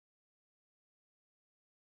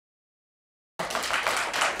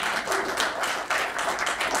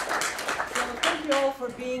for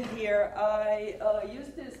being here. I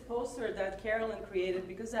used this poster that Carolyn created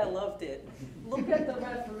because I loved it. Look at the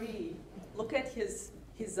referee. Look at his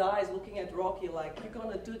eyes looking at Rocky like, you're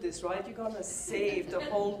going to do this, right? You're going to save the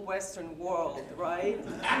whole Western world, right?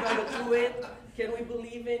 You're going to do it. Can we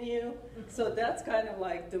believe in you? So that's kind of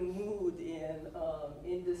like the mood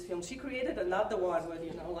in this film. She created another one with,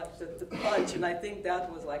 you know, like the punch, and I think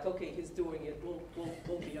that was like, okay, he's doing it.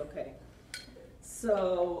 We'll be okay.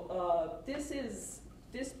 So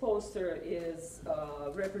this poster is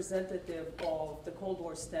representative of the Cold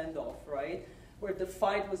War standoff, right? Where the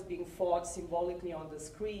fight was being fought symbolically on the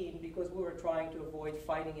screen because we were trying to avoid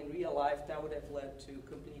fighting in real life. That would have led to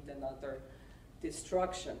complete and utter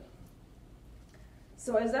destruction.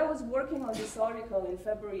 So as I was working on this article in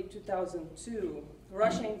February 2002,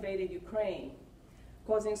 Russia invaded Ukraine,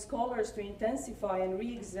 causing scholars to intensify and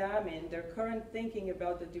re-examine their current thinking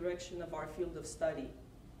about the direction of our field of study.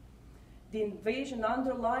 The invasion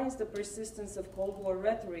underlines the persistence of Cold War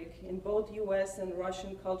rhetoric in both US and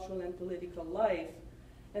Russian cultural and political life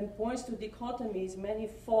and points to dichotomies, many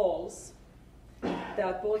false,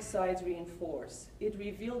 that both sides reinforce. It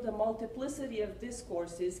revealed a multiplicity of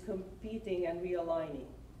discourses competing and realigning.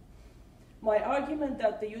 My argument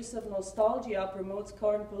that the use of nostalgia promotes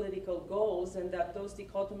current political goals and that those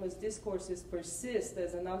dichotomous discourses persist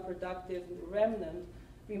as an unproductive remnant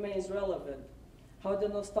remains relevant. How the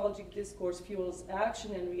nostalgic discourse fuels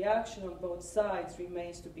action and reaction on both sides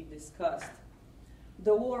remains to be discussed.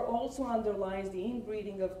 The war also underlines the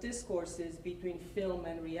inbreeding of discourses between film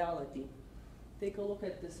and reality. Take a look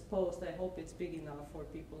at this post. I hope it's big enough for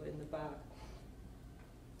people in the back.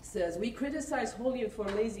 It says, we criticize Hollywood for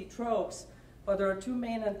lazy tropes, but our two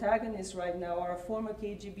main antagonists right now are a former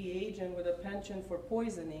KGB agent with a penchant for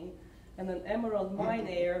poisoning and an emerald mine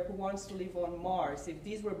heir who wants to live on Mars. If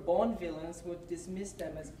these were Bond villains, we would dismiss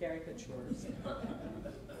them as caricatures.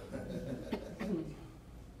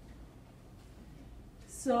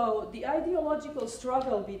 So the ideological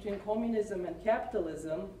struggle between communism and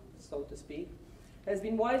capitalism, so to speak, has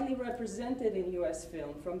been widely represented in US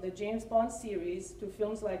film, from the James Bond series to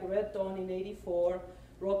films like Red Dawn in '84,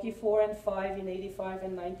 Rocky IV and V in '85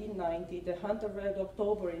 and 1990, The Hunt of Red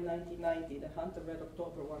October in 1990. The Hunt of Red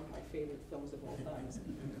October, one of my favorite films of all times.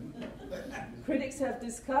 Critics have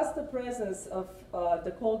discussed the presence of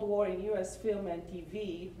the Cold War in US film and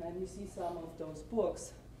TV, and you see some of those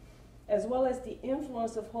books, as well as the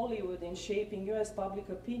influence of Hollywood in shaping US public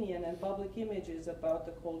opinion and public images about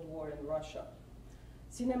the Cold War in Russia.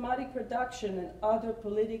 Cinematic production and other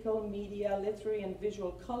political, media, literary, and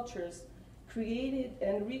visual cultures created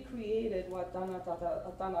and recreated what Neda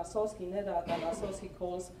Atanasovsky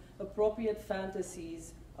calls appropriate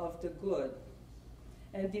fantasies of the good,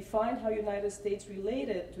 and defined how United States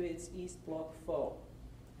related to its East Bloc foe.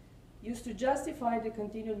 Used to justify the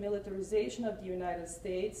continued militarization of the United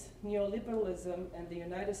States, neoliberalism, and the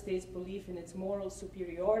United States' belief in its moral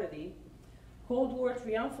superiority, Cold War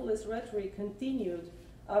triumphalist rhetoric continued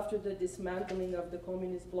after the dismantling of the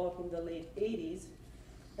communist bloc in the late 80s,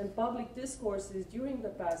 and public discourses during the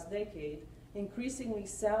past decade increasingly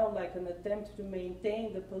sound like an attempt to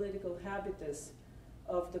maintain the political habitus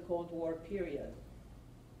of the Cold War period.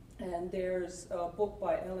 And there's a book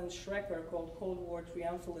by Ellen Schrecker called Cold War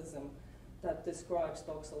Triumphalism that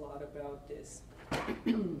talks a lot about this.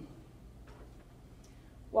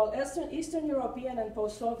 While Eastern European and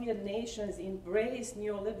post-Soviet nations embraced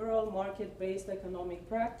neoliberal market-based economic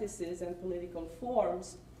practices and political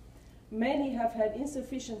forms, many have had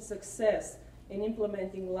insufficient success in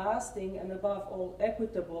implementing lasting and above all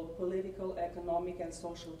equitable political, economic, and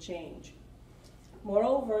social change.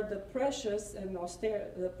 Moreover, the pressures and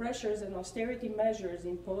austerity measures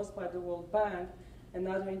imposed by the World Bank and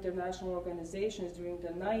other international organizations during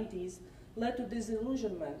the 90s led to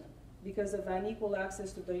disillusionment because of unequal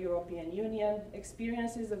access to the European Union,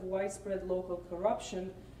 experiences of widespread local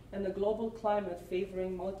corruption, and a global climate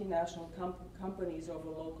favoring multinational companies over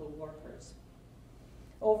local workers.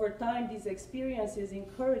 Over time, these experiences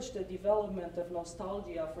encouraged the development of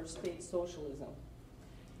nostalgia for state socialism.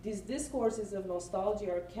 These discourses of nostalgia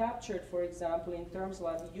are captured, for example, in terms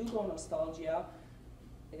like Yugo-nostalgia,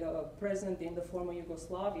 present in the former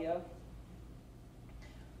Yugoslavia,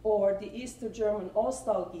 or the East German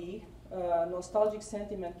Ostalgie, nostalgic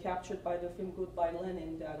sentiment captured by the film Goodbye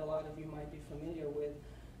Lenin that a lot of you might be familiar with,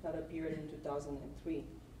 that appeared in 2003.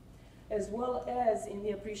 As well as in the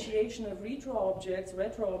appreciation of retro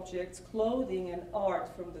objects, clothing, and art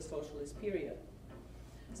from the socialist period.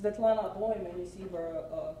 Svetlana Boyman, you see her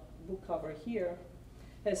book cover here,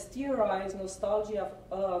 has theorized nostalgia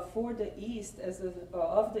for the East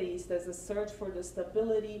of the East as a search for the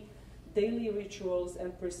stability, daily rituals,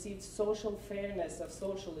 and perceived social fairness of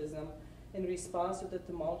socialism in response to the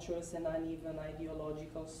tumultuous and uneven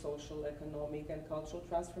ideological, social, economic, and cultural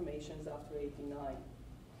transformations after '89.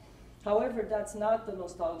 However, that's not the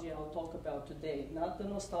nostalgia I'll talk about today, not the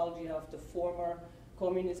nostalgia of the former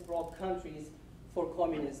communist bloc countries for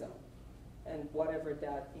communism, and whatever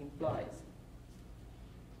that implies.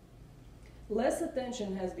 Less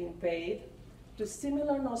attention has been paid to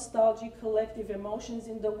similar nostalgic collective emotions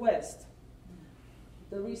in the West.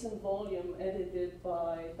 The recent volume edited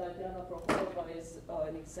by Tatiana Prokhorova is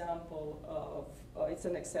an example of, it's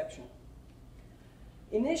an exception.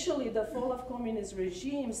 Initially, the fall of communist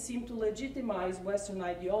regimes seemed to legitimize Western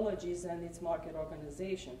ideologies and its market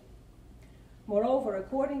organization. Moreover,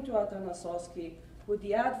 according to Atanasovsky, with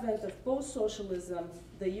the advent of post-socialism,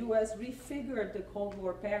 the US refigured the Cold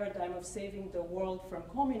War paradigm of saving the world from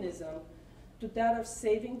communism to that of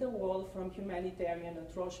saving the world from humanitarian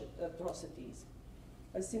atrocities,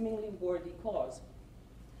 a seemingly worthy cause.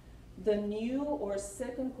 The new or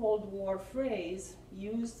second Cold War phrase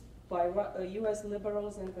used by US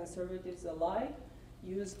liberals and conservatives alike,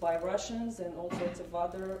 used by Russians and all sorts of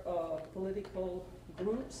other political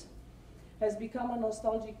groups, has become a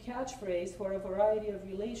nostalgic catchphrase for a variety of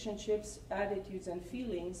relationships, attitudes, and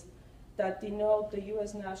feelings that denote the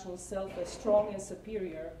US national self as strong and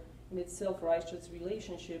superior in its self-righteous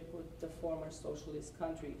relationship with the former socialist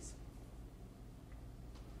countries.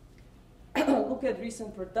 Look at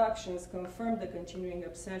recent productions confirm the continuing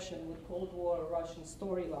obsession with Cold War Russian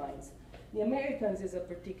storylines. The Americans is a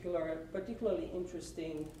particularly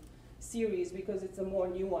interesting series because it's a more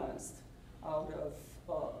nuanced out of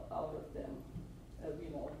them. You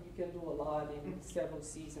know, you can do a lot in several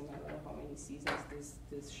seasons. I don't know how many seasons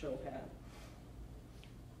this show had.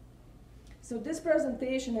 So this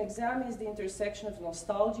presentation examines the intersection of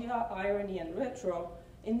nostalgia, irony, and retro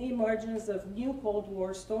in the emergence of new Cold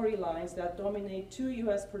War storylines that dominate two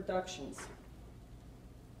US productions.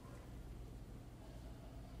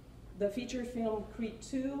 The feature film Creed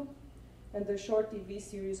II and the short TV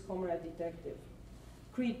series Comrade Detective.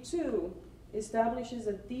 Creed II establishes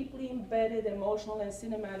a deeply embedded emotional and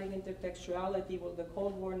cinematic intertextuality with the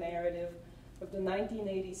Cold War narrative of the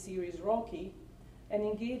 1980 series Rocky and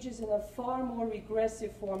engages in a far more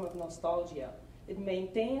regressive form of nostalgia. It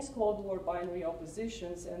maintains Cold War binary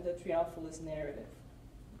oppositions and the triumphalist narrative.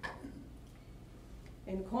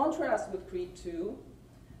 In contrast with Creed II,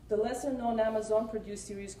 the lesser-known Amazon-produced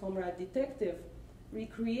series Comrade Detective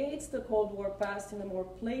recreates the Cold War past in a more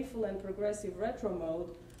playful and progressive retro mode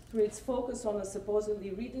through its focus on a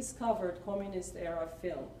supposedly rediscovered communist-era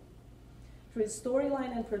film. Through its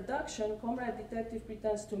storyline and production, Comrade Detective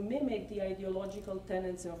pretends to mimic the ideological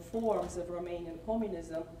tenets and forms of Romanian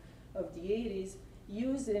communism of the 80s,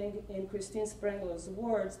 using, in Christine Sprengler's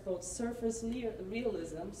words, both surface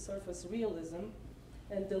realism,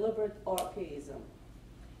 and deliberate archaism,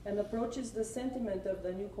 and approaches the sentiment of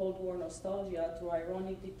the new Cold War nostalgia through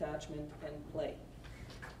ironic detachment and play.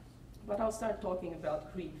 But I'll start talking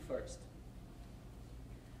about Creed first.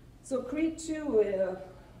 So Creed II,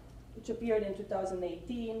 which appeared in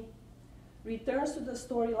 2018, returns to the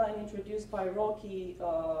storyline introduced by Rocky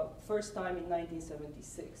first time in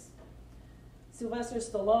 1976. Sylvester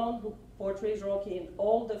Stallone, who portrays Rocky in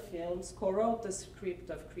all the films, co-wrote the script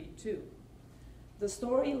of Creed II. The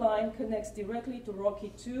storyline connects directly to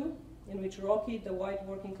Rocky II, in which Rocky, the white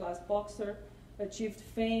working-class boxer, achieved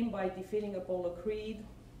fame by defeating Apollo Creed,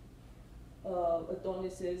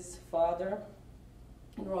 Adonis's father.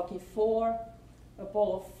 In Rocky IV,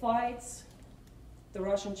 Apollo fights the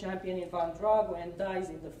Russian champion Ivan Drago and dies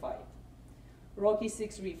in the fight. Rocky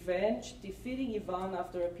seeks revenge, defeating Ivan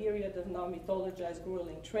after a period of now mythologized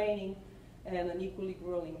grueling training and an equally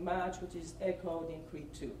grueling match, which is echoed in Creed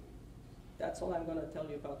II. That's all I'm going to tell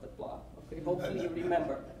you about the plot. Okay, hopefully you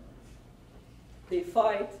remember. They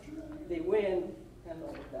fight, they win, and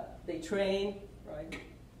all of that. They train, right?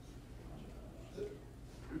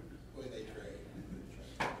 They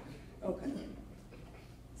train. Okay.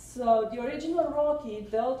 So the original Rocky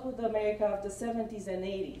dealt with America of the 70s and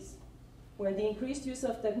 80s, when the increased use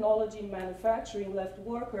of technology in manufacturing left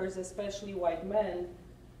workers, especially white men,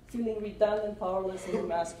 feeling redundant, powerless, and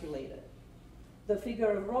emasculated. The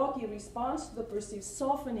figure of Rocky responds to the perceived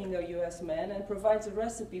softening of US men and provides a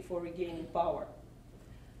recipe for regaining power.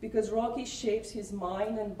 Because Rocky shapes his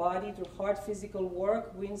mind and body through hard physical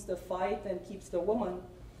work, wins the fight, and keeps the woman,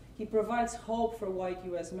 he provides hope for white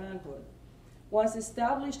US manhood. Once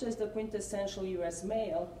established as the quintessential US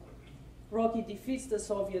male, Rocky defeats the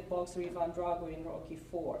Soviet boxer Ivan Drago in Rocky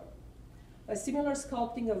IV. A similar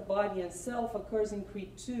sculpting of body and self occurs in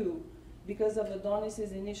Creed II, because of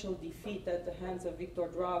Adonis's initial defeat at the hands of Victor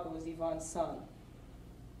Drago's Ivan's son,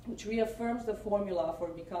 which reaffirms the formula for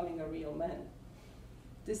becoming a real man.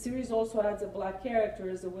 The series also adds a black character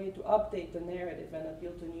as a way to update the narrative and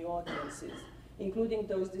appeal to new audiences, including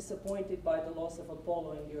those disappointed by the loss of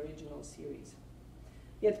Apollo in the original series.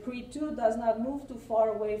 Yet Creed II does not move too far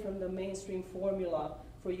away from the mainstream formula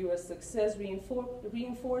for US success,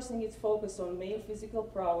 reinforcing its focus on male physical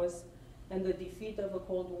prowess and the defeat of a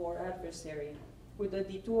Cold War adversary, with a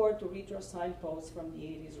detour to retro signposts from the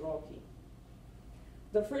 80s Rocky.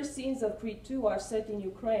 The first scenes of Creed II are set in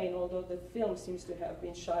Ukraine, although the film seems to have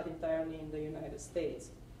been shot entirely in the United States.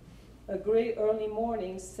 A gray early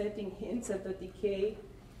morning setting hints at the decay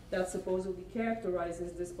that supposedly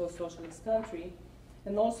characterizes this post-socialist country,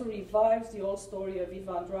 and also revives the old story of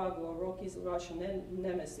Ivan Drago, Rocky's Russian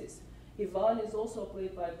nemesis. Ivan is also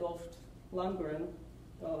played by Dolph Lundgren,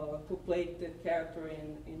 who played the character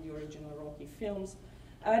in the original Rocky films,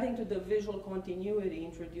 adding to the visual continuity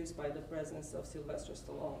introduced by the presence of Sylvester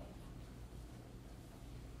Stallone.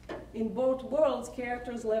 In both worlds,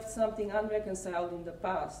 characters left something unreconciled in the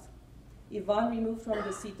past. Ivan, removed from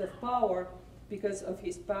the seat of power because of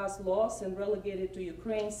his past loss and relegated to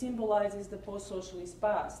Ukraine, symbolizes the post-socialist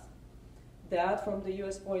past. That, from the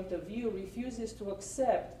US point of view, refuses to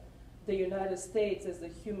accept the United States as the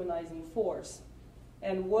humanizing force,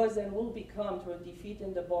 and was and will become, through a defeat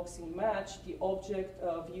in the boxing match, the object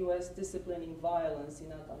of US disciplining violence, in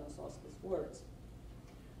Atanasoff's words.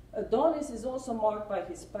 Adonis is also marked by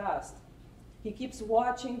his past. He keeps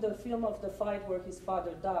watching the film of the fight where his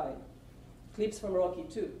father died, clips from Rocky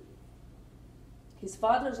II. His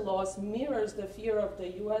father's loss mirrors the fear of the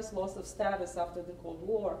US loss of status after the Cold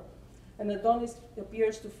War, and Adonis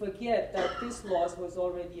appears to forget that this loss was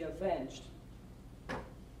already avenged.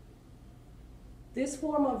 This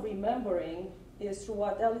form of remembering is through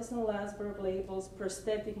what Ellison Landsberg labels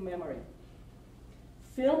prosthetic memory.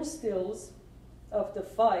 Film stills of the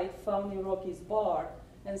fight found in Rocky's bar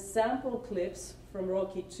and sample clips from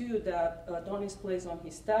Rocky II that Adonis plays on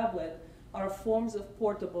his tablet are forms of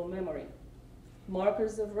portable memory,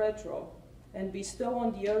 markers of retro, and bestow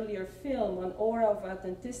on the earlier film an aura of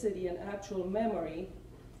authenticity and actual memory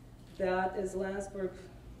that, as Landsberg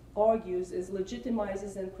argues,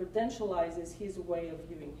 legitimizes and credentializes his way of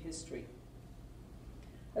viewing history.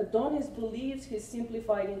 Adonis believes his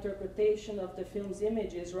simplified interpretation of the film's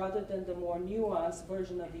images rather than the more nuanced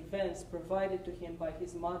version of events provided to him by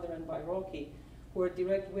his mother and by Rocky, who are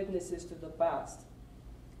direct witnesses to the past.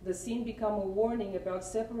 The scene become a warning about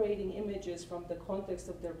separating images from the context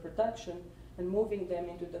of their production and moving them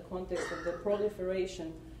into the context of the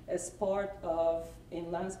proliferation as part of,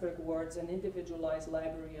 in Landsberg words, an individualized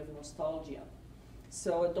library of nostalgia.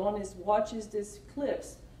 So Adonis watches these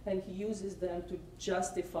clips and he uses them to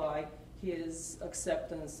justify his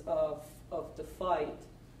acceptance of the fight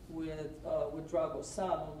with Drago's son,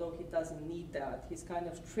 although he doesn't need that. He's kind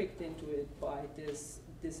of tricked into it by this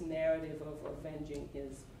narrative of avenging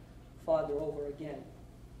his father over again.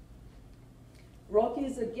 Rocky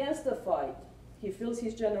is against the fight. He feels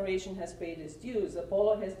his generation has paid its dues.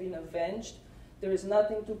 Apollo has been avenged. There is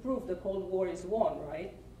nothing to prove. The Cold War is won,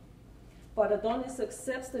 right? But Adonis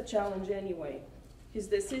accepts the challenge anyway. His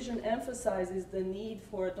decision emphasizes the need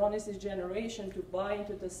for Adonis' generation to buy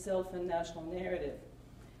into the self and national narrative.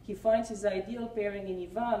 He finds his ideal pairing in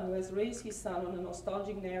Ivan, who has raised his son on a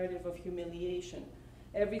nostalgic narrative of humiliation.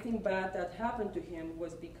 Everything bad that happened to him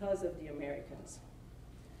was because of the Americans.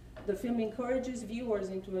 The film encourages viewers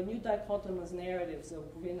into a new dichotomous narratives of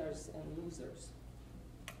winners and losers.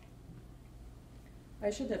 I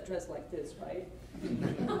should have dressed like this, right?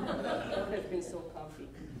 That would have been so comfy.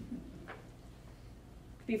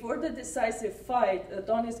 Before the decisive fight,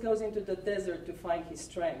 Adonis goes into the desert to find his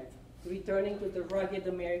strength, returning to the rugged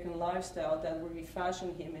American lifestyle that will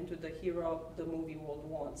refashion him into the hero the movie world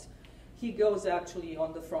wants. He goes actually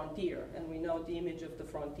on the frontier, and we know the image of the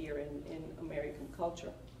frontier in American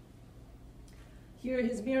culture. Here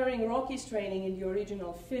he's mirroring Rocky's training in the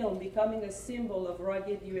original film, becoming a symbol of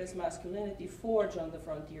rugged US masculinity forged on the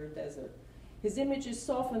frontier desert. His image is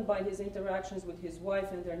softened by his interactions with his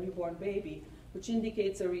wife and their newborn baby, which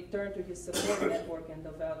indicates a return to his support network and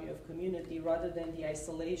the value of community rather than the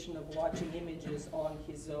isolation of watching images on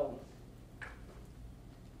his own.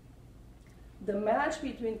 The match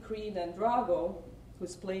between Creed and Drago,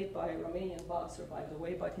 who's played by a Romanian boxer, by the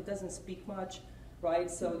way, but he doesn't speak much,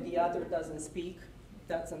 right? So the other doesn't speak.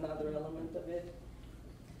 That's another element of it.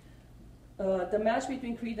 The match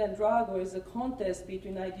between Creed and Drago is a contest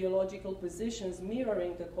between ideological positions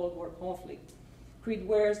mirroring the Cold War conflict. Creed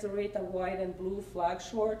wears the red, white, and blue flag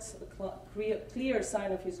shorts, a clear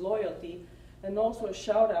sign of his loyalty, and also a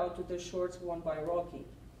shout out to the shorts worn by Rocky.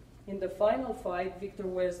 In the final fight, Victor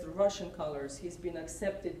wears the Russian colors. He's been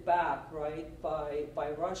accepted back, right,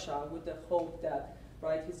 by Russia with the hope that,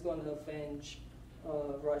 right, he's going to avenge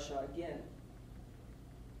Russia again.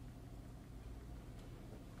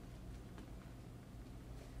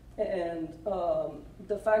 And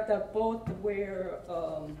the fact that both wear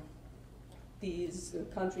these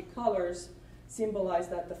country colors symbolize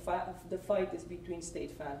that the fight is between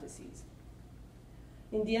state fantasies.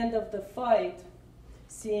 In the end of the fight,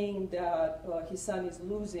 seeing that his son is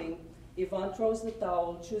losing, Ivan throws the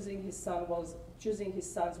towel, choosing his son's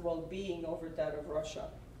well-being over that of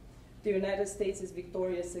Russia. The United States is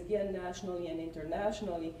victorious again nationally and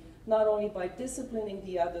internationally, not only by disciplining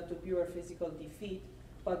the other to pure physical defeat,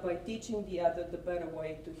 but by teaching the other the better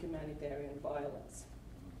way to humanitarian violence.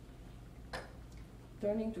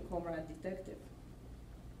 Turning to Comrade Detective.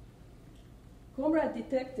 Comrade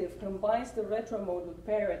Detective combines the retro mode with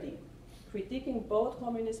parody, critiquing both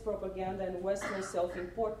communist propaganda and Western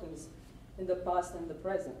self-importance in the past and the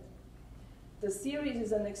present. The series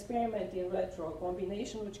is an experiment in retro, a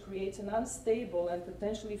combination which creates an unstable and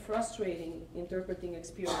potentially frustrating interpreting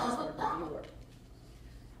experience for the viewer.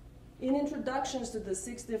 In introductions to the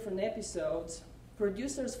 6 different episodes,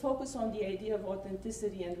 producers focus on the idea of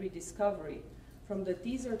authenticity and rediscovery, from the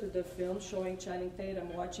teaser to the film showing Channing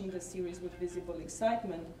Tatum watching the series with visible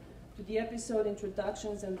excitement, to the episode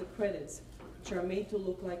introductions and the credits, which are made to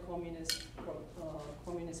look like communist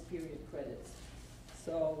period credits.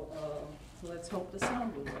 So let's hope the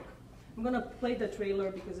sound will work. I'm going to play the trailer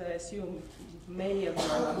because I assume many of you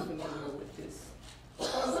are unfamiliar with this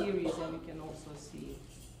series, and you can also see.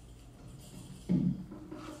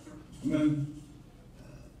 Come in.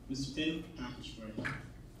 Mr. Tatum, package for you.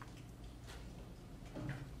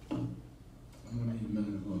 I'm gonna need a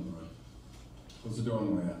minute of room, right? Close the door on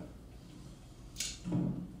the way out.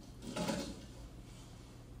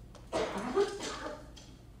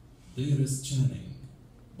 Dearest Channing,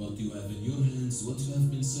 but you have in your hands what you have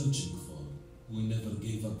been searching for. We never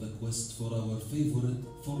gave up the quest for our favorite,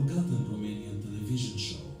 forgotten Romanian television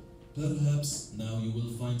show. Perhaps now you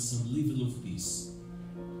will find some level of peace.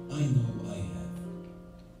 I know I have.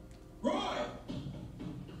 Roy!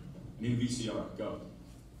 Need a VCR, go.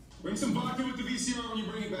 Bring some vodka with the VCR when you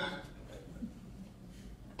bring it back.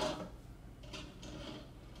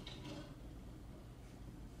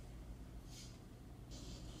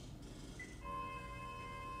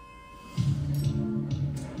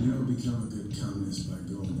 You don't become a good communist by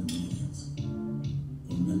going to meetings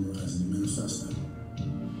or memorizing the manifesto.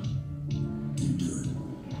 You do it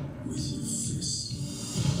with your fists.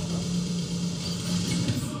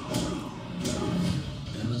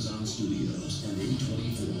 Amazon Studios and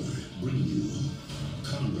A24 bring you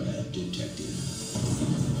Comrade Detective.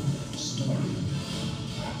 Starring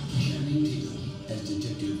Channing Tatum as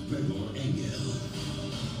Detective Gregor Engel,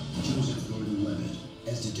 Joseph Gordon-Levitt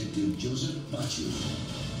as Detective Joseph Bachu,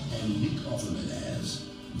 and Nick Offerman as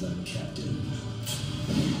the Captain.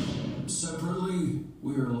 Separately,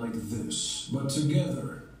 we are like this, but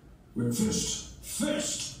together, we're fist.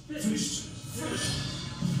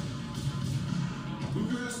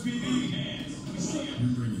 Bucharest PD, hands.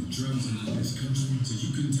 You're bringing drugs into this country so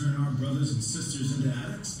you can turn our brothers and sisters into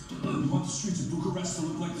addicts? You want the streets of Bucharest to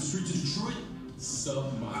look like the streets of Detroit?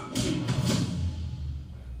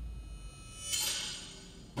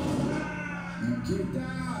 Get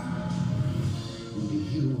down! When the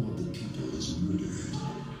hero of the people is murdered,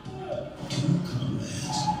 two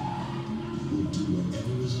comrades will do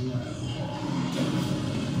whatever is allowed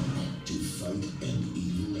to fight an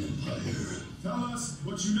evil empire. Tell us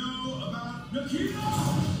what you know about Nikita!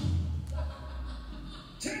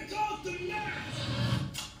 Take off the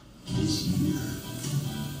mask! This year,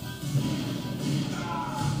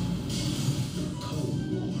 the Cold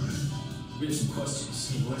War We have some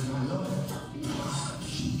questions. You boys want to know?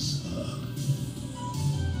 heats up.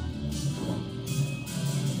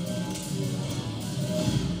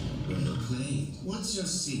 Well, Clay, what's your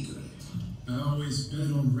secret? I always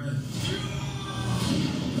bet on red.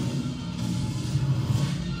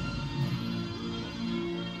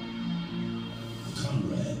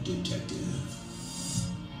 Comrade Detective,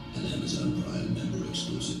 an Amazon Prime member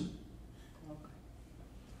exclusive.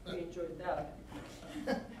 Okay. We enjoyed that.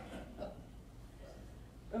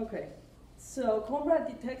 Okay. So Comrade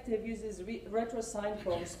Detective uses retro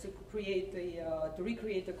signposts to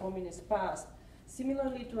recreate the communist past,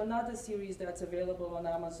 similarly to another series that's available on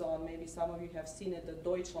Amazon. Maybe some of you have seen it, the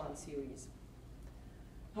Deutschland series.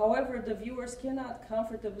 However, the viewers cannot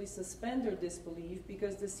comfortably suspend their disbelief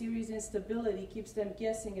because the series' instability keeps them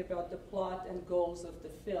guessing about the plot and goals of the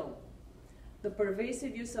film. The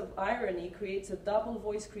pervasive use of irony creates a double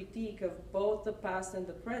voice critique of both the past and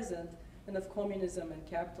the present, and of communism and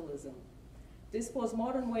capitalism. This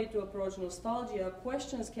postmodern way to approach nostalgia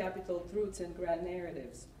questions capital truths and grand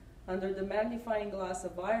narratives. Under the magnifying glass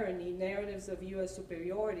of irony, narratives of US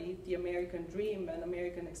superiority, the American dream, and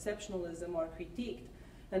American exceptionalism are critiqued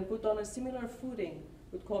and put on a similar footing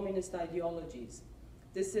with communist ideologies.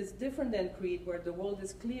 This is different than Creed, where the world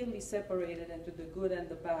is clearly separated into the good and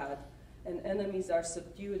the bad, and enemies are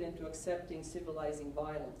subdued into accepting civilizing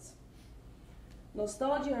violence.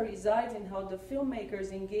 Nostalgia resides in how the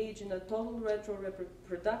filmmakers engage in a total retro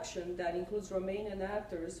reproduction that includes Romanian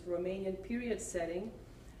actors, Romanian period setting,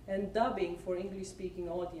 and dubbing for English-speaking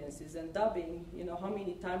audiences. And dubbing, you know, how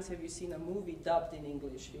many times have you seen a movie dubbed in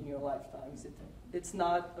English in your lifetimes? It's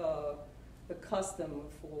not a custom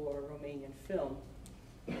for Romanian film.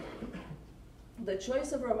 The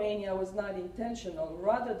choice of Romania was not intentional.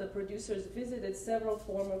 Rather, the producers visited several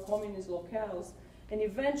former communist locales and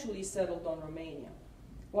eventually settled on Romania.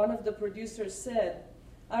 One of the producers said,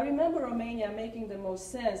 "I remember Romania making the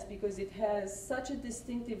most sense because it has such a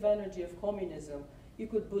distinctive energy of communism. You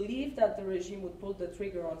could believe that the regime would pull the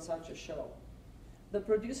trigger on such a show." The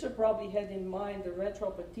producer probably had in mind the retro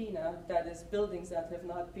patina, that is, buildings that have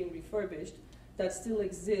not been refurbished, that still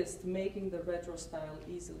exist, making the retro style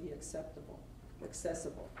easily accessible.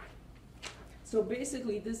 So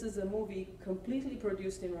basically, this is a movie completely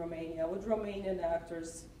produced in Romania with Romanian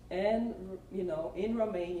actors and, you know, in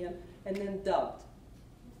Romanian, and then dubbed,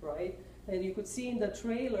 right? And you could see in the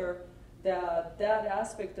trailer that that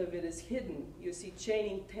aspect of it is hidden. You see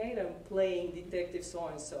Channing Tatum playing Detective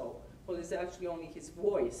so-and-so. Well, it's actually only his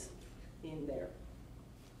voice in there.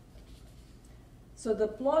 So the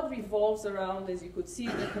plot revolves around, as you could see,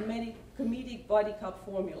 the comedic body cop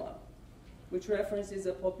formula, which references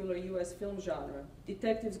a popular US film genre.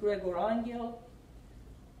 Detectives Gregor Angel,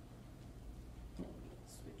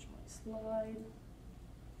 switch my slide.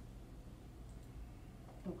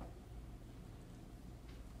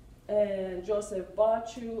 And Joseph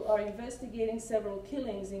Baciu are investigating several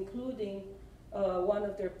killings, including one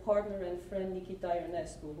of their partner and friend, Nikita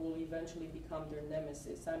Ionescu, who will eventually become their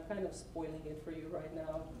nemesis. I'm kind of spoiling it for you right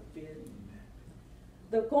now a bit.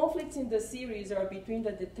 The conflicts in the series are between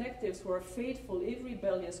the detectives who are faithful, if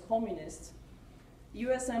rebellious communists,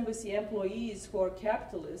 US Embassy employees who are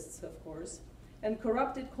capitalists, of course, and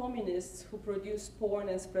corrupted communists who produce porn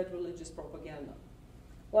and spread religious propaganda.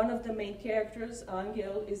 One of the main characters,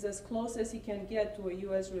 Angel, is as close as he can get to a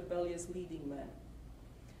US rebellious leading man.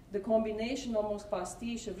 The combination, almost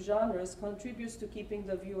pastiche, of genres contributes to keeping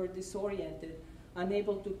the viewer disoriented,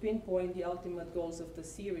 unable to pinpoint the ultimate goals of the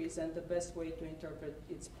series and the best way to interpret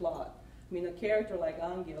its plot. I mean, a character like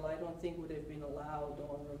Angel, I don't think would have been allowed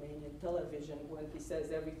on Romanian television when he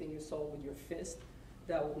says everything you saw with your fist.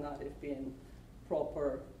 That would not have been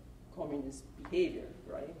proper communist behavior,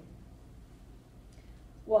 right?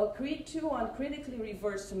 While Creed 2 uncritically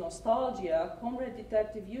reverts to nostalgia, Comrade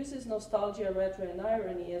Detective uses nostalgia, retro, and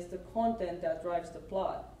irony as the content that drives the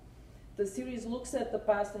plot. The series looks at the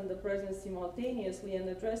past and the present simultaneously and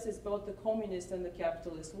addresses both the communist and the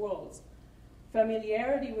capitalist worlds.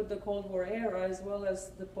 Familiarity with the Cold War era as well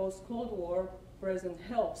as the post-Cold War present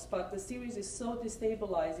helps, but the series is so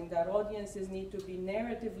destabilizing that audiences need to be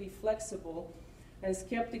narratively flexible and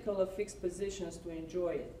skeptical of fixed positions to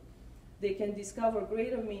enjoy it. They can discover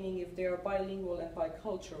greater meaning if they are bilingual and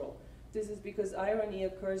bicultural. This is because irony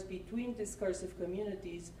occurs between discursive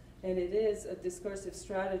communities, and it is a discursive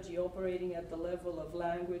strategy operating at the level of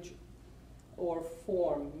language or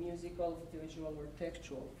form, musical, visual, or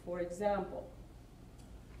textual. For example,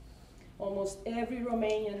 almost every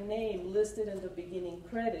Romanian name listed in the beginning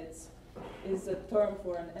credits is a term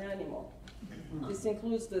for an animal. This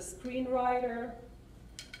includes the screenwriter,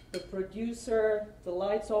 the producer, the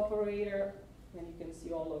lights operator, and you can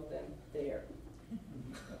see all of them there.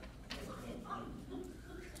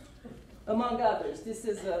 Among others, this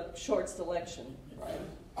is a short selection,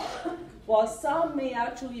 right? While some may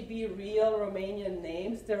actually be real Romanian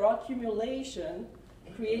names, their accumulation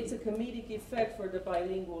creates a comedic effect for the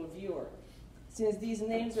bilingual viewer. Since these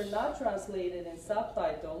names are not translated in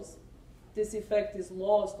subtitles, this effect is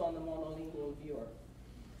lost on the monolingual viewer.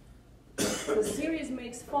 The series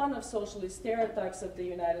makes fun of socialist stereotypes of the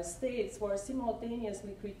United States while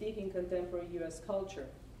simultaneously critiquing contemporary US culture.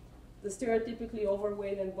 The stereotypically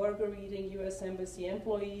overweight and burger-eating US Embassy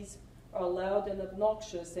employees are loud and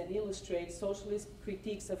obnoxious and illustrate socialist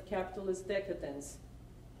critiques of capitalist decadence.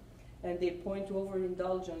 and they point to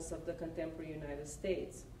overindulgence of the contemporary United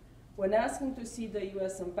States. When asking to see the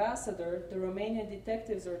US ambassador, the Romanian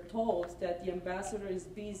detectives are told that the ambassador is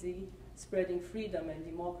busy spreading freedom and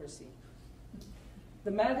democracy.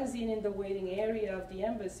 The magazine in the waiting area of the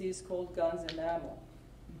embassy is called Guns and Ammo.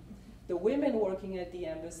 The women working at the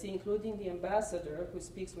embassy, including the ambassador, who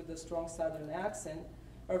speaks with a strong southern accent,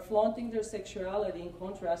 are flaunting their sexuality in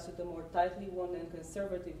contrast to the more tightly worn and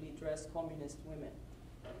conservatively dressed communist women.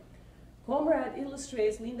 Comrade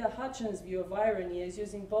illustrates Linda Hutchins' view of irony as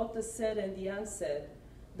using both the said and the unsaid,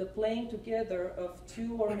 the playing together of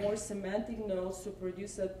two or more semantic notes to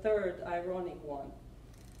produce a third ironic one.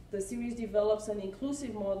 The series develops an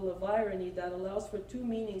inclusive model of irony that allows for two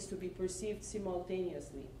meanings to be perceived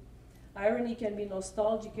simultaneously. Irony can be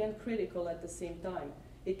nostalgic and critical at the same time.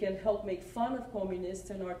 It can help make fun of communists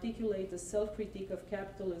and articulate the self-critique of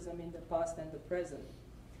capitalism in the past and the present.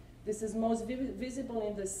 This is most visible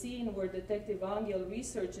in the scene where Detective Angel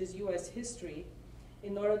researches US history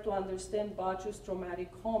in order to understand Baciu's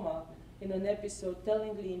traumatic coma in an episode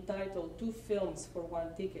tellingly entitled 2 Films for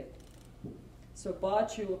 1 Ticket. So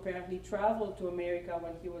Baciu apparently traveled to America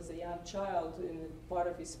when he was a young child in part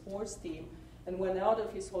of his sports team and went out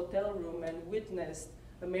of his hotel room and witnessed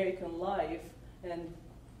American life, and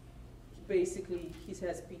basically he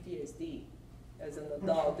has PTSD as an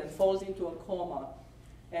adult and falls into a coma.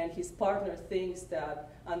 And his partner thinks that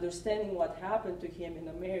understanding what happened to him in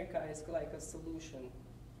America is like a solution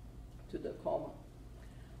to the coma.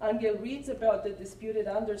 Angel reads about the disputed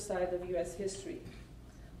underside of US history.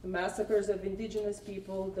 The massacres of indigenous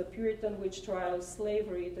people, the Puritan witch trials,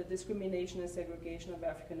 slavery, the discrimination and segregation of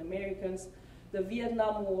African Americans, the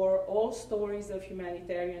Vietnam War, all stories of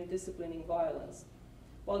humanitarian disciplining violence.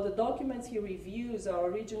 While the documents he reviews are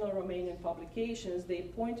original Romanian publications, they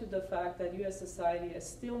point to the fact that US society has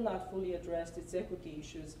still not fully addressed its equity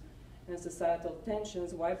issues and societal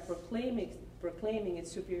tensions while proclaiming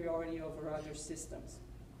its superiority over other systems.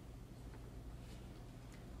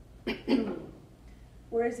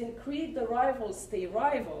 Whereas in Creed, the rivals stay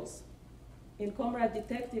rivals, in Comrade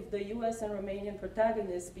Detective, the US and Romanian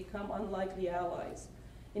protagonists become unlikely allies.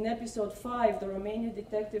 In episode 5, the Romanian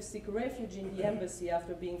detectives seek refuge in the embassy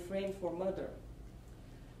after being framed for murder.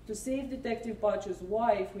 To save Detective Baciu's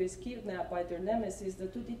wife, who is kidnapped by their nemesis, the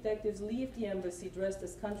 2 detectives leave the embassy dressed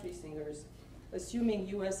as country singers, assuming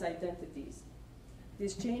US identities.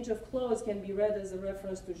 This change of clothes can be read as a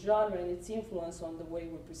reference to genre and its influence on the way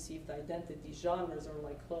we perceive identity. Genres are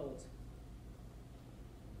like clothes.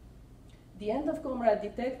 The end of Comrade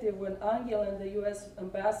Detective, when Angel and the US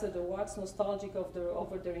ambassador wax nostalgic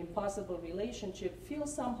over their impossible relationship,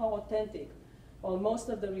 feels somehow authentic, while most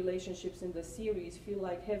of the relationships in the series feel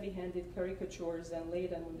like heavy-handed caricatures and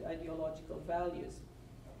laden with ideological values.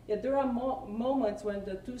 Yet there are moments when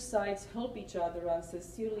the 2 sides help each other and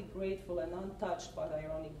sincerely grateful and untouched by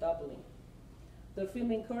ironic doubling. The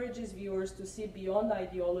film encourages viewers to see beyond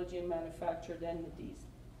ideology and manufactured enmities.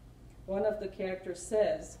 One of the characters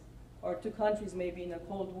says, "Our 2 countries may be in a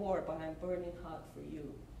cold war, but I'm burning hot for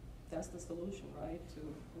you." That's the solution, right, to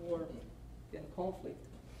war and conflict.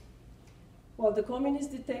 While the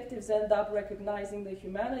communist detectives end up recognizing the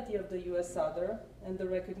humanity of the US other, and the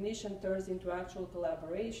recognition turns into actual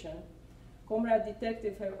collaboration, Comrade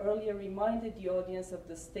Detective have earlier reminded the audience of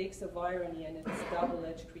the stakes of irony and its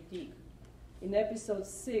double-edged critique. In episode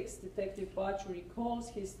 6, Detective Baciu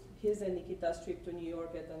recalls his and Nikita's trip to New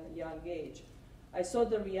York at a young age. "I saw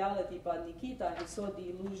the reality, but Nikita, he saw the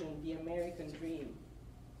illusion, the American dream."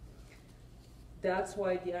 That's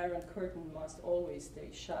why the Iron Curtain must always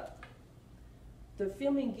stay shut. The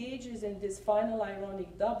film engages in this final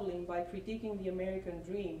ironic doubling by critiquing the American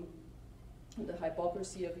dream, the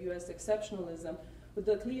hypocrisy of US exceptionalism, with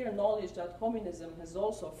the clear knowledge that communism has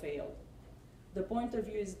also failed. The point of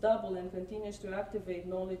view is double and continues to activate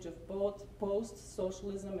knowledge of both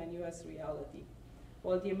post-socialism and US reality.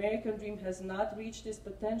 While the American dream has not reached its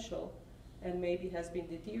potential, and maybe has been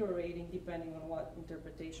deteriorating depending on what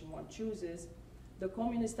interpretation one chooses, the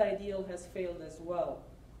communist ideal has failed as well,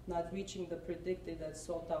 not reaching the predicted and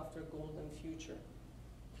sought-after golden future.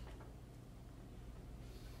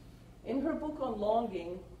 In her book on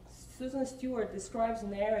longing, Susan Stewart describes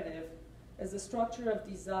narrative as a structure of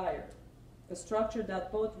desire, a structure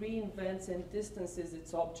that both reinvents and distances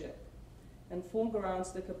its object, and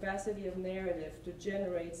foregrounds the capacity of narrative to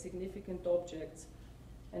generate significant objects,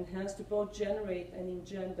 and hence to both generate and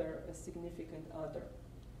engender a significant other.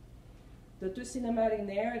 The 2 cinematic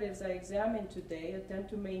narratives I examined today attempt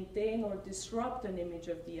to maintain or disrupt an image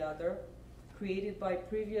of the other created by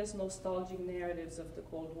previous nostalgic narratives of the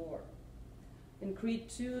Cold War. In Creed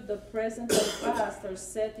 2, the present and past are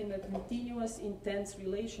set in a continuous, intense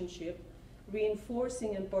relationship,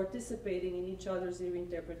 reinforcing and participating in each other's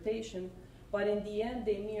interpretation, but in the end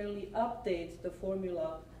they merely update the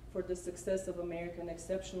formula for the success of American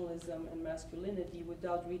exceptionalism and masculinity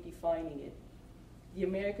without redefining it. The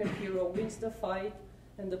American hero wins the fight,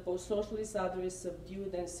 and the post-socialist other is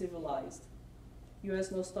subdued and civilized.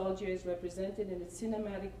 US nostalgia is represented in its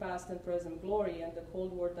cinematic past and present glory, and the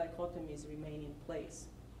Cold War dichotomies remain in place.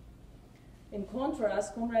 In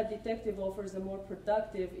contrast, Comrade Detective offers a more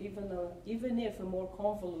productive, even if a more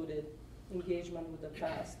convoluted, engagement with the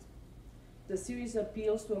past. The series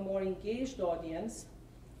appeals to a more engaged audience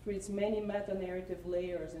through its many meta-narrative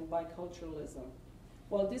layers and biculturalism.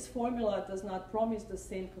 While this formula does not promise the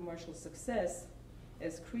same commercial success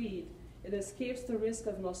as Creed, it escapes the risk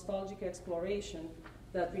of nostalgic exploration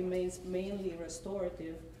that remains mainly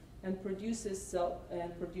restorative and produces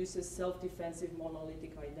self-defensive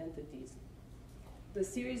monolithic identities. The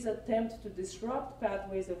series' attempt to disrupt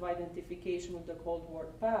pathways of identification with the Cold War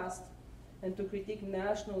past and to critique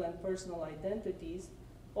national and personal identities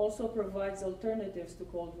also provides alternatives to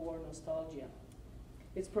Cold War nostalgia.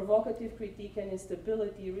 Its provocative critique and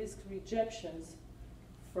instability risks rejections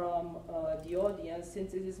from the audience,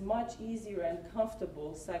 since it is much easier and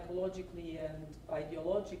comfortable psychologically and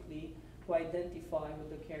ideologically to identify with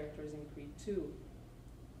the characters in Creed 2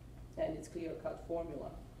 and its clear-cut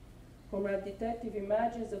formula. Comrade Detective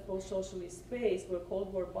imagines a post-socialist space where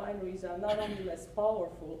Cold War binaries are not only less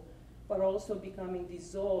powerful, but also becoming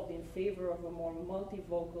dissolved in favor of a more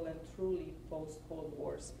multivocal and truly post-Cold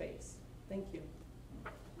War space. Thank you.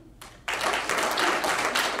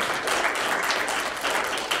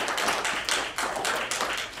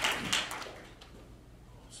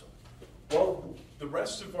 Well, the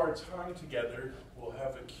rest of our time together, we'll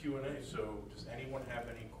have a Q&A. So does anyone have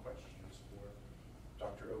any questions for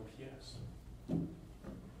Dr. OPS?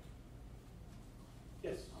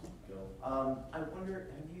 Yes. I wonder,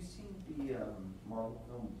 have you seen the Marvel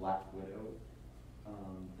film Black Widow?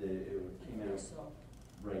 It came out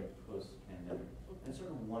right post-pandemic. I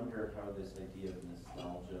sort of wonder how this idea of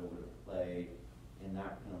nostalgia would play in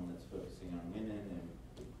that film that's focusing on women and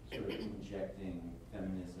sort of injecting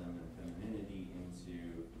feminism and femininity into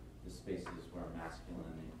the spaces where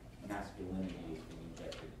masculinity is being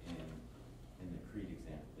injected in the Creed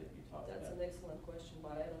example that you talked about. That's an excellent question,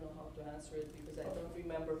 but I don't know how to answer it because I don't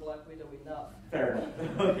remember Black Widow enough. Fair enough.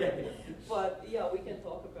 Okay. But yeah, we can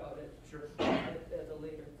talk about it. Sure. At a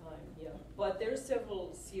later time. Yeah. But there's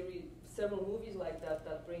several movies like that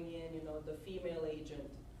that bring in, the female agent,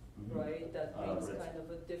 right? That brings kind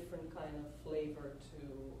of a different kind of flavor to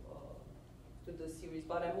the series.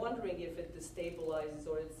 But I'm wondering if it destabilizes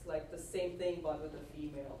or it's like the same thing but with a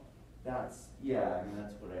female. That's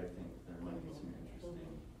what I think there might be some interesting.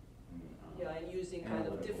 Yeah, and using kind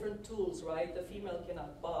of different tools, right? The female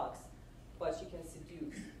cannot box, but she can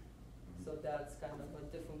seduce. So that's kind of a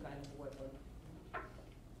different kind of weapon.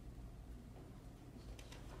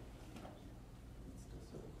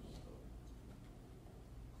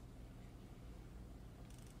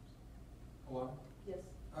 Oana? Yes.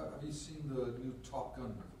 Have you seen the new Top Gun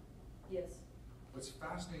movie? Yes. What's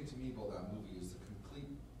fascinating to me about that movie is the complete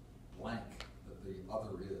blank that the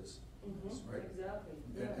other is. Right? Exactly.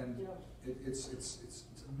 And it's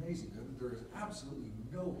amazing. There is absolutely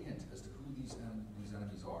no hint as to who these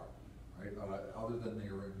enemies are, right? Other than they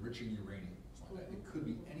are enriching uranium. It could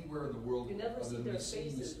be anywhere in the world. You never see their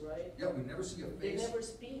faces, right? Yeah, we never see a face. They never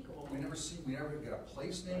speak. We never get a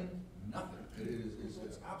place name. Nothing.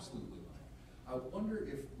 It's absolutely blank. I wonder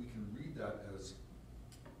if we can read that as,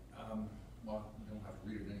 well, we don't have to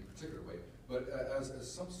read it in any particular way, but as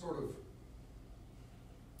some sort of.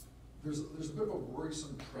 There's a bit of a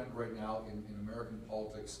worrisome trend right now in American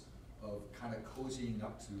politics of kind of cozying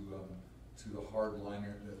up to the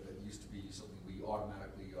hardliner that used to be something we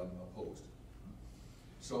automatically opposed.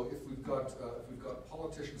 So if we've got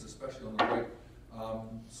politicians, especially on the right,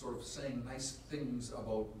 sort of saying nice things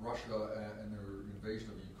about Russia and their invasion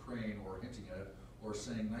of Ukraine, or hinting at it, or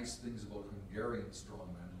saying nice things about Hungarian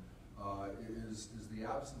strongmen, is the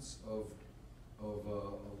absence of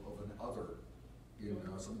an other in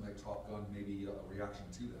something like Top Gun maybe a reaction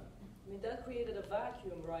to that. I mean, that created a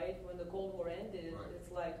vacuum, right? When the Cold War ended,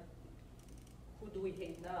 it's like, who do we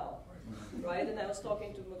hate now, right? And I was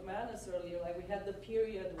talking to McManus earlier, like we had the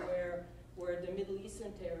period where the Middle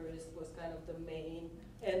Eastern terrorist was kind of the main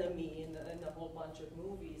enemy in a whole bunch of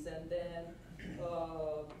movies, and then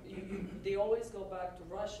they always go back to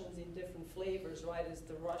Russians in different flavors, right? It's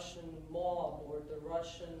the Russian mob, or the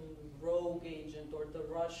Russian rogue agent, or the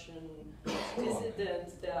Russian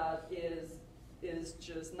dissident that is is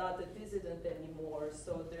just not a dissident anymore,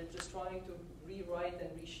 so they're just trying to rewrite and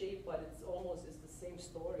reshape, but it's almost is the same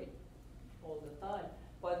story all the time.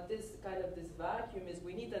 But this vacuum is,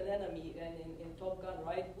 we need an enemy, and in Top Gun,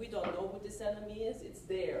 right, we don't know who this enemy is, it's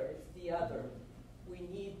there, it's the other. We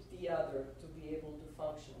need the other to be able to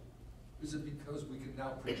function. Is it because we can now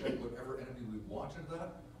project whatever enemy we want into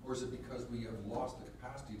that? Or is it because we have lost the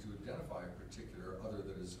capacity to identify a particular other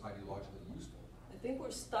that is ideologically useful? I think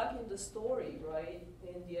we're stuck in the story, right?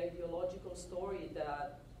 In the ideological story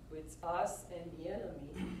that it's us and the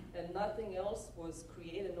enemy, and nothing else was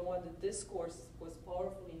created. No other discourse was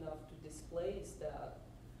powerful enough to displace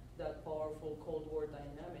that powerful Cold War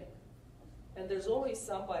dynamic. And there's always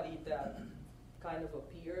somebody that kind of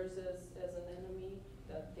appears as an enemy,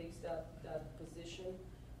 that takes that position.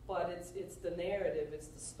 But it's the narrative, it's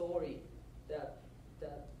the story that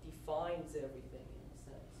defines everything in a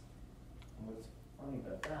sense. And what's funny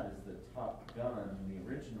about that is that Top Gun, the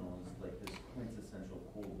original, is like this quintessential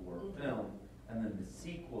Cold War film, and then the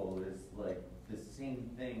sequel is like the same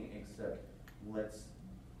thing, except let's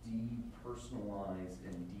depersonalize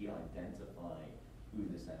and de-identify who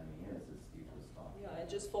this enemy is, as Steve was talking. Yeah, and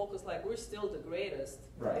just focus like we're still the greatest,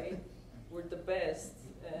 right? We're the best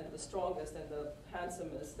and the strongest and the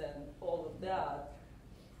handsomest and all of that.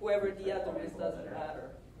 Whoever the other is doesn't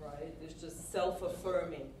matter, right? It's just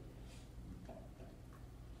self-affirming.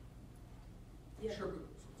 Yeah. Sure.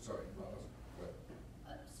 Sorry.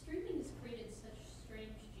 Streaming has created such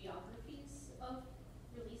strange geographies of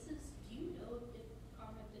releases. Do you know if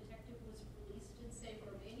Comrade Detective was released in, say,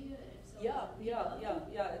 Romania, and if so? Yeah.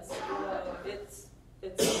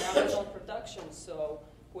 It's an Amazon production, so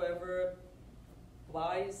whoever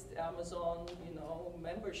buys Amazon,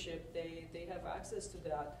 membership, they have access to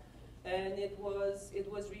that, and it was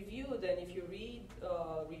reviewed. And if you read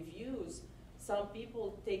reviews, some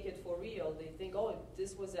people take it for real. They think, oh,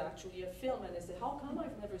 this was actually a film, and they say, how come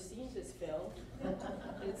I've never seen this film?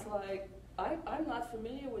 It's like I'm not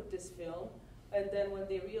familiar with this film, and then when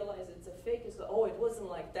they realize it's a fake, it's like, oh, it wasn't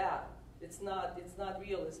like that. It's not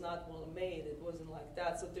real. It's not well made. It wasn't like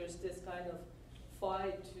that. So there's this kind of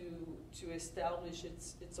fight to establish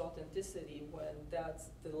its authenticity, when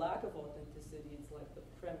that's the lack of authenticity. It's like the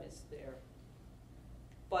premise there.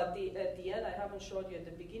 But at the end, I haven't showed you, at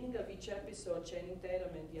the beginning of each episode, Channing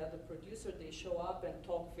Tatum and the other producer, they show up and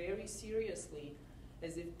talk very seriously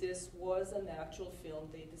as if this was an actual film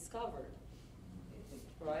they discovered.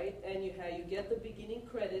 Right? And you get the beginning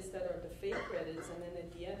credits that are the fake credits, and then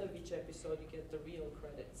at the end of each episode, you get the real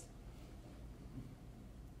credits.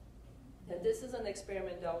 And this is an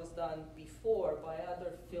experiment that was done before by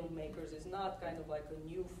other filmmakers. It's not kind of like a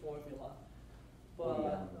new formula. But,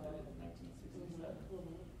 in 1967.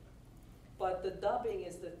 But the dubbing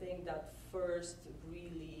is the thing that first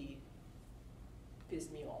really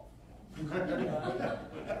pissed me off.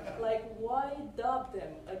 Like, why dub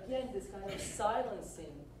them? Again, this kind of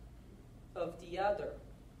silencing of the other.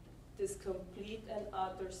 This complete and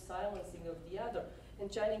utter silencing of the other. And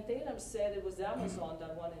Channing Tatum said it was Amazon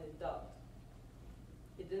that wanted it dubbed.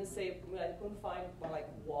 It didn't say, I couldn't find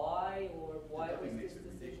why or why was this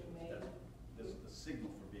decision made. There's the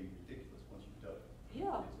signal for being ridiculous once you dub it.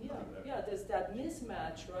 Yeah. There's that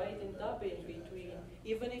mismatch, right, in dubbing between,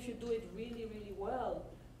 even if you do it really, really well,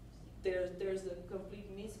 there's a complete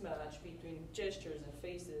mismatch between gestures and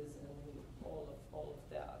faces and all of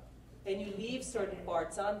that. And you leave certain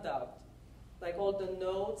parts undubbed, like all the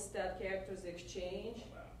notes that characters exchange.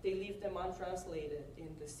 They leave them untranslated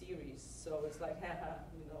in the series, so it's like, haha,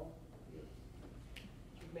 you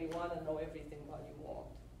may want to know everything while you won't.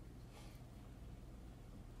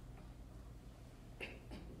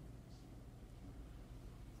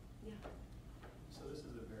 Yeah. So this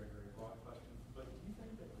is a very, very broad question, but do you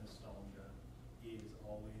think that nostalgia is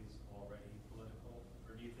always already political,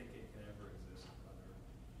 or do you think it can ever exist for other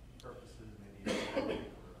purposes, maybe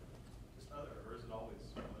or just other, or is it always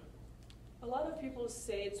political? A lot of people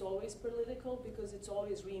say it's always political because it's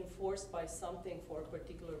always reinforced by something for a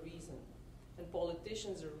particular reason. And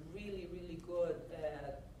politicians are really, really good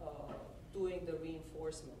at doing the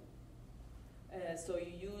reinforcement. And so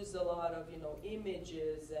you use a lot of,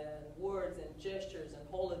 images and words and gestures and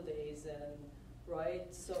holidays and,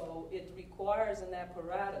 right? So it requires an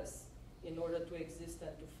apparatus in order to exist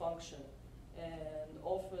and to function. And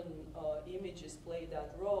often images play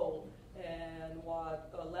that role. And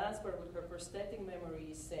what Landsberg with her prosthetic memory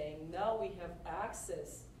is saying, now we have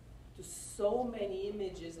access to so many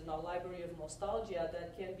images in our library of nostalgia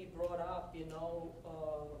that can be brought up,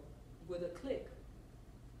 with a click.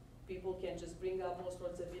 People can just bring up all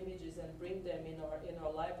sorts of images and bring them in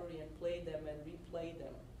our library and play them and replay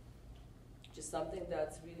them. which is something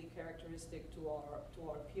that's really characteristic to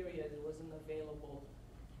our period. It wasn't available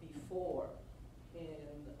before.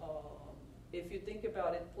 And if you think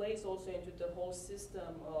about it, plays also into the whole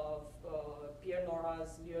system of Pierre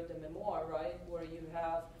Nora's Lieu de Mémoire, right, where you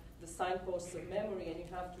have the signposts of memory and you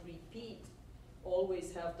have to repeat,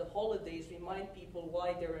 always have the holidays remind people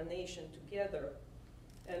why they're a nation together.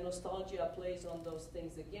 And nostalgia plays on those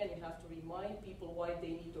things again. You have to remind people why they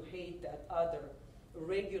need to hate that other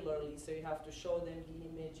regularly. So you have to show them the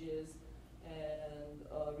images and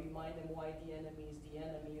remind them why the enemy is the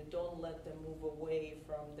enemy. You don't let them move away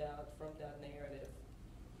from that narrative.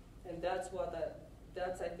 And that's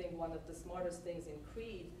I think one of the smartest things in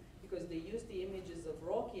Creed, because they use the images of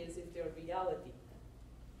Rocky as if they're reality.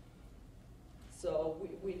 So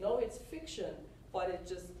we know it's fiction, but it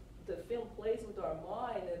just, the film plays with our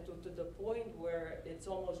mind and to the point where it's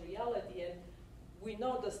almost reality. And we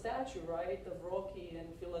know the statue, right, of Rocky in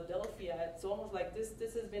Philadelphia. It's almost like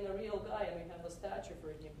this has been a real guy, and we have a statue for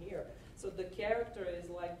him here. So the character is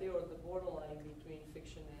like they were the borderline between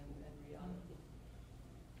fiction and reality.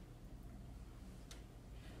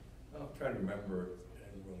 I'm trying to remember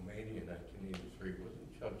in Romania in 1983, wasn't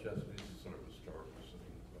Ceausescu, this is sort of historical,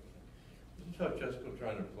 wasn't Ceausescu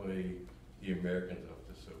trying to play the Americans off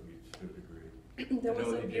the Soviets to a degree? There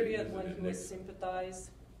was a period when he was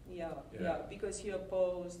sympathized. Yeah, because he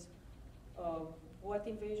opposed, what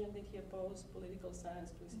invasion did he oppose? Political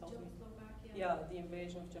science, please help me. Czechoslovakia. Yeah, the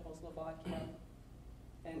invasion of Czechoslovakia.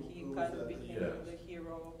 And he kind of became the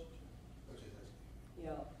hero.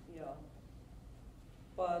 Yeah.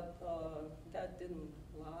 But that didn't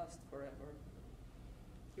last forever.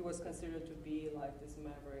 He was considered to be like this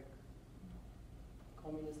maverick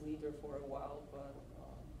communist leader for a while, but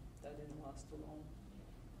that didn't last too long.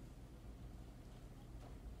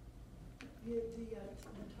 The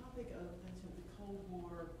topic of the Cold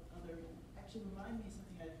War actually reminded me of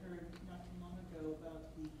something I'd heard not too long ago about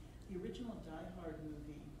the original Die Hard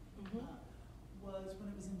movie. Was when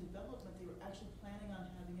it was in development, they were actually planning on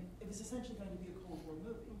having it. It was essentially going to be a Cold War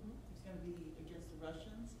movie. It was going to be against the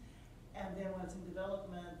Russians, and then when it's in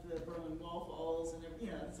development, the Berlin Wall falls, and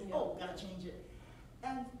it's like, oh, gotta change it.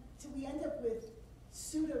 And so we end up with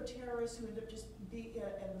pseudo-terrorists who end up just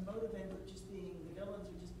and the motive end up just being the villains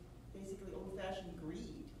are just basically old-fashioned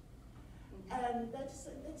greed. And that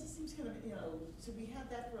just seems kind of, so we had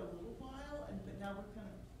that for a little while, but now we're kind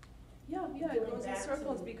of it goes in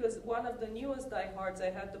circles, because one of the newest Die Hards, I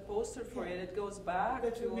had the poster for it. It goes back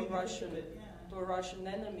to a Russian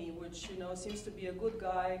enemy, which seems to be a good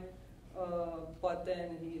guy, but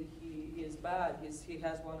then he is bad. He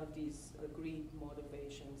has one of these greed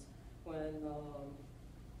motivations. When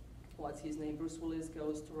what's his name? Bruce Willis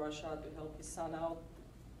goes to Russia to help his son out.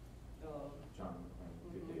 John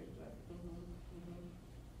McClane, Good Day,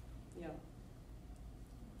 Yeah.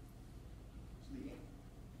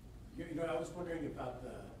 I was wondering about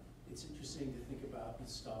it's interesting to think about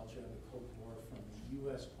nostalgia and the Cold War from the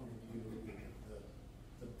U.S. point of view,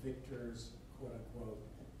 the victors, quote unquote,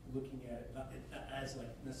 looking at it not as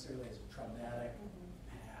like necessarily as a traumatic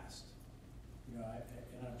past. And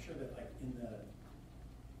I'm sure that like in the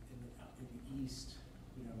East,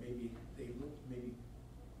 maybe they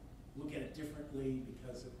look at it differently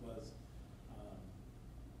because it was,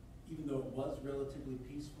 even though it was relatively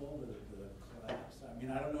peaceful, the collapse. I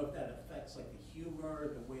mean, I don't know if that affects like the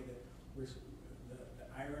humor, the way that the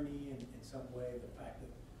irony in some way, the fact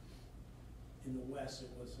that in the West it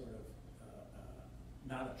was sort of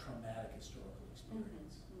not a traumatic historical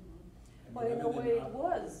experience. But in a way it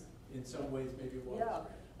was. In some ways maybe it was.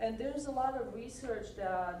 Yeah, and there's a lot of research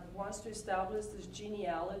that wants to establish this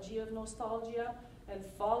genealogy of nostalgia and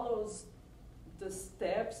follows the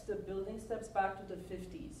building steps back to the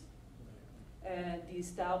 50s. And the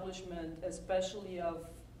establishment, especially of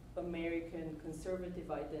American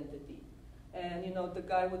conservative identity. And the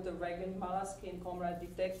guy with the Reagan mask in Comrade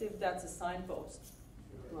Detective, that's a signpost,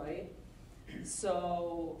 right?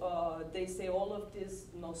 So they say all of this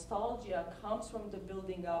nostalgia comes from the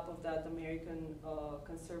building up of that American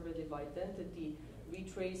conservative identity,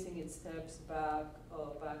 retracing its steps back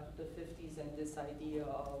to the 50s and this idea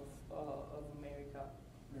of America.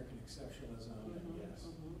 American exceptionalism, yes.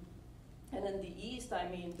 And in the East, I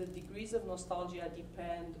mean, the degrees of nostalgia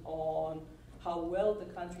depend on how well the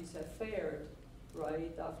countries have fared,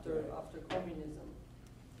 right, after communism.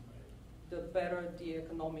 The better the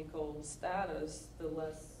economical status, the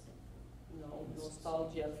less,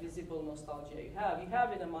 nostalgia, visible nostalgia you have. You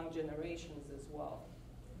have it among generations as well.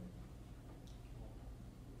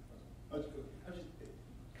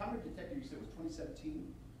 Comrade Detective, you said it was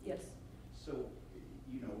 2017? Yes. So,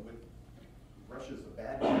 with Russia's the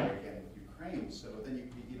bad guy again with frames, so then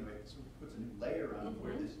you know, it sort of puts a new layer on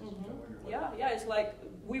where this is going or what. Yeah, yeah, it's like,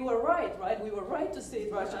 we were right? We were right to say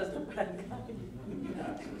Russia as the bad guy.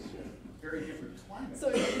 Yeah, so it's a very different climate. So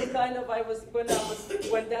it's kind of,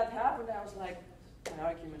 when that happened, I was like, my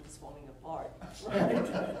argument is falling apart,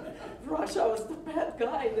 right? Russia was the bad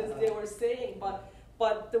guy, as they were saying,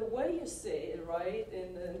 but the way you say it, right,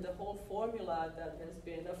 and the whole formula that has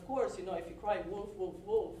been, of course, you know, if you cry wolf, wolf,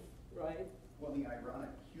 wolf, right? Well, the ironic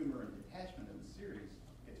humor and detachment in the series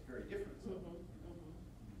gets very different. So.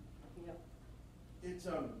 Yeah. It's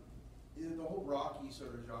the whole Rocky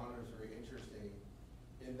sort of genre is very interesting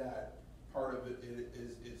in that part of it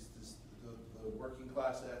is this, the working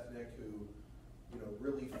class ethnic who, you know,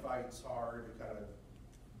 really fights hard to kind of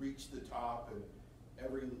reach the top, and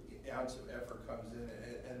every ounce of effort comes in,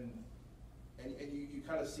 and you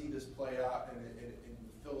kind of see this play out in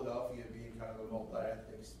Philadelphia being kind of a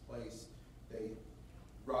multi-ethnic place.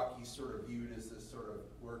 Rocky's sort of viewed as this sort of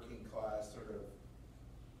working class sort of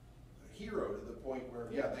hero to the point where,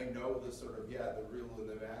 yeah, they know the sort of, yeah, the real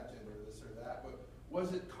and imagined or this or that, but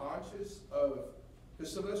was it conscious of,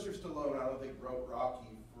 because Sylvester Stallone, I don't think wrote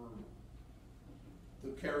Rocky for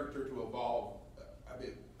the character to evolve. I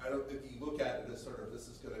mean, I don't think you look at it as sort of, this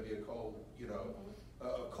is going to be a cold, you know,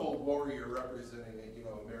 a cold warrior representing, you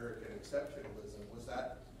know, American exceptionalism. Was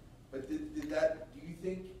that, but did that, do you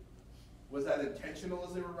think, was that intentional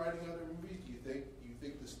as they were writing other movies? Do you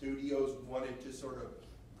think the studios wanted to sort of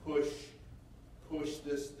push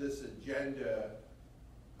this agenda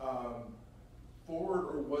forward,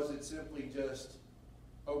 or was it simply just,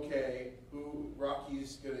 okay,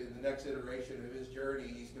 Rocky's gonna, in the next iteration of his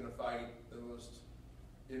journey, he's gonna fight the most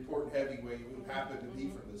important heavyweight who happened to be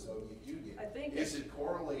from the Soviet Union? I think is it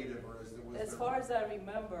correlative, or is there? As far as I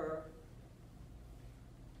remember,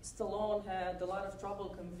 Stallone had a lot of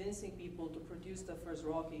trouble convincing people to produce the first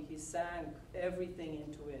Rocky. He sank everything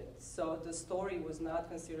into it. So the story was not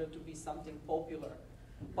considered to be something popular.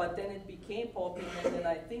 But then it became popular, and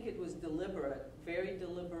I think it was deliberate, very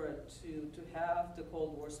deliberate to have the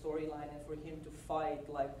Cold War storyline and for him to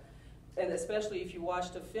fight, like, and especially if you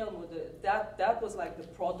watch the film, with that was like the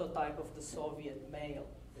prototype of the Soviet male,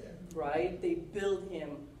 right? They built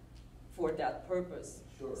him for that purpose.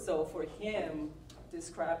 Sure. So for him, this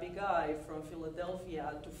crappy guy from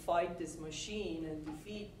Philadelphia, to fight this machine and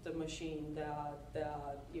defeat the machine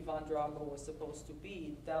that Ivan Drago was supposed to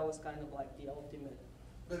beat, that was kind of like the ultimate.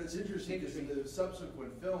 But it's interesting because in the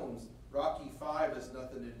subsequent films, Rocky V has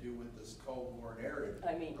nothing to do with this Cold War narrative.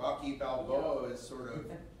 I mean, Rocky Balboa is sort of,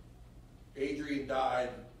 Adrian died,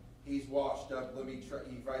 he's washed up, let me try,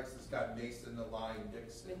 he fights this guy Mason the Lion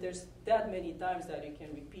Dixon. I mean, there's that many times that you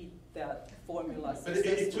can repeat that formula. But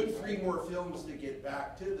it took 3 more films to get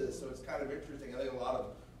back to this, so it's kind of interesting. I think a lot of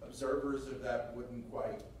observers of that wouldn't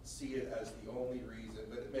quite see it as the only reason,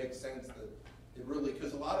 but it makes sense that it really,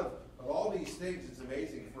 because a lot of all these things, it's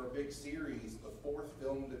amazing for a big series, the 4th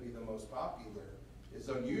film to be the most popular is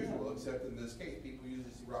unusual, except in this case, people usually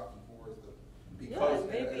see Rocky IV as the, because,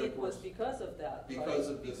 yeah, maybe it was because of that, because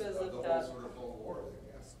right? of this, because of the whole sort of Cold War thing,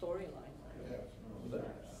 yeah. Storyline.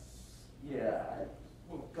 Yeah,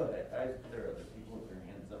 well, go ahead. There are other people with their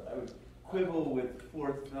hands up. I would quibble with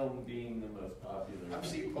 4th film being the most popular. I've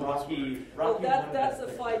seen Rocky. Well, that's a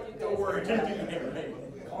fight you guys don't worry.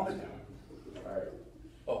 Calm down. All right.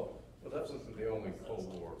 Oh, well, that wasn't the only Cold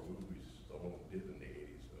War movies Stallone did in the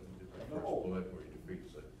 80s. He did the First Blood, where he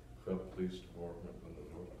defeats the Cub Police Department and the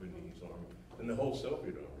North Vietnamese Army, and the whole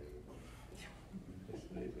Soviet Army. It's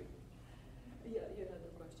amazing. Yeah, you had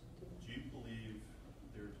a question too. Do you believe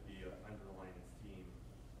there to be an underlying theme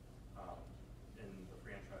in the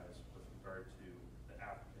franchise with regard to the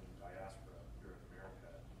African diaspora here in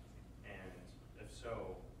America? And if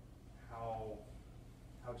so, how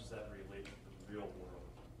does that relate to the real world?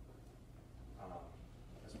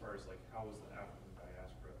 As far as like, how was the African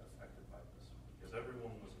diaspora affected by this? Because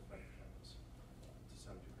everyone was affected by this to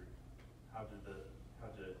some degree. How did it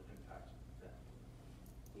impact them?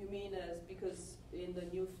 You mean because in the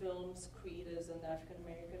new films, Creed is an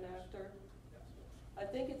African-American actor? Yes. I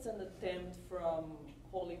think it's an attempt from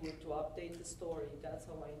Hollywood to update the story. That's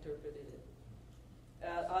how I interpreted it.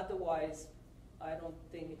 Otherwise, I don't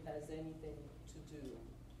think it has anything to do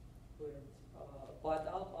with, but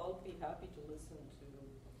I'll be happy to listen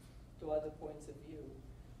to other points of view.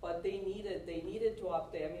 But they needed to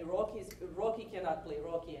update. I mean, Rocky cannot play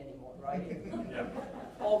Rocky anymore, right? Yeah.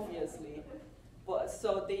 Obviously. But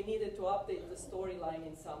so they needed to update the storyline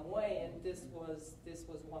in some way, and this was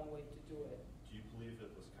one way to do it. Do you believe it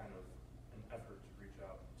was kind of an effort to reach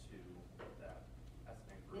out to that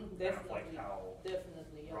ethnic group? Definitely. Kind of like how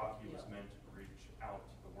definitely, yeah, Rocky yeah. was meant to reach out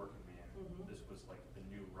to the working man.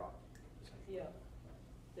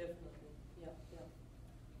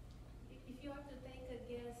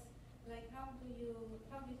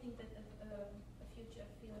 think that a future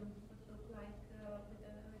film would look like with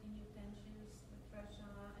the renewed tensions with Russia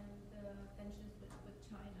and tensions with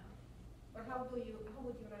China? Or how would you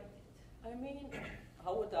write it? I mean,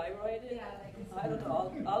 how would I write it? Yeah, like I don't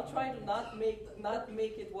know. I'll try to not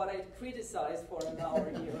make it what I criticize for an hour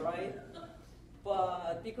here, right?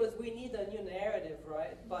 But because we need a new narrative,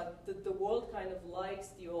 right? But the world kind of likes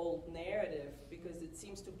the old narrative because it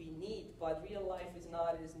seems to be neat, but real life is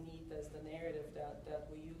not as neat as the narrative that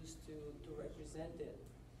we use to represent it.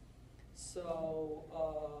 So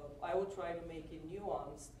I will try to make it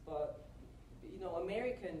nuanced, but you know,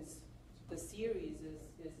 Americans, the series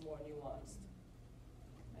is more nuanced.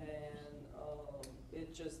 And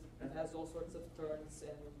it has all sorts of turns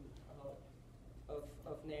and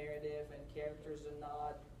of narrative, and characters are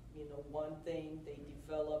not, you know, one thing. They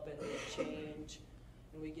develop and they change,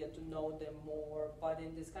 and we get to know them more. But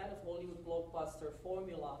in this kind of Hollywood blockbuster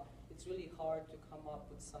formula, it's really hard to come up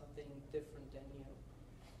with something different and new.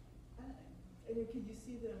 And could you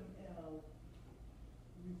see them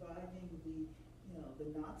reviving the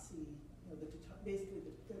Nazi, basically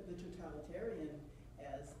the totalitarian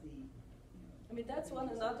as the I mean, that's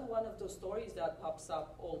another one of those stories that pops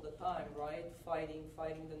up all the time, right? Fighting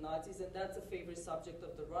the Nazis, and that's a favorite subject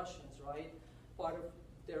of the Russians, right? Part of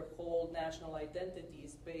their whole national identity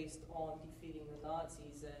is based on defeating the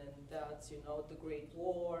Nazis, and that's, you know, the Great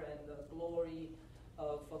War and the glory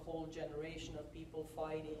of a whole generation of people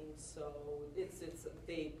fighting. So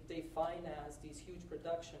they finance these huge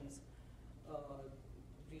productions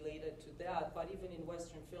related to that. But even in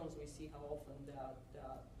Western films, we see how often that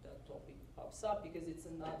topic pops up because it's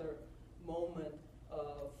another moment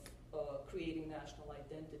of creating national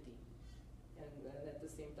identity and at the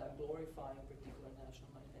same time glorifying particular national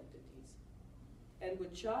identities. And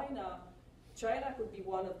with China could be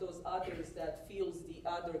one of those others that fills the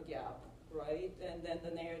other gap, right? And then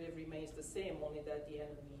the narrative remains the same, only that the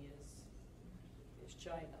enemy is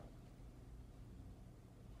China.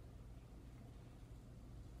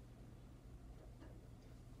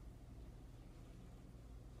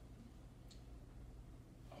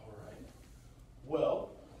 All right. Well,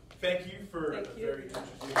 thank you for a very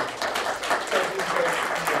interesting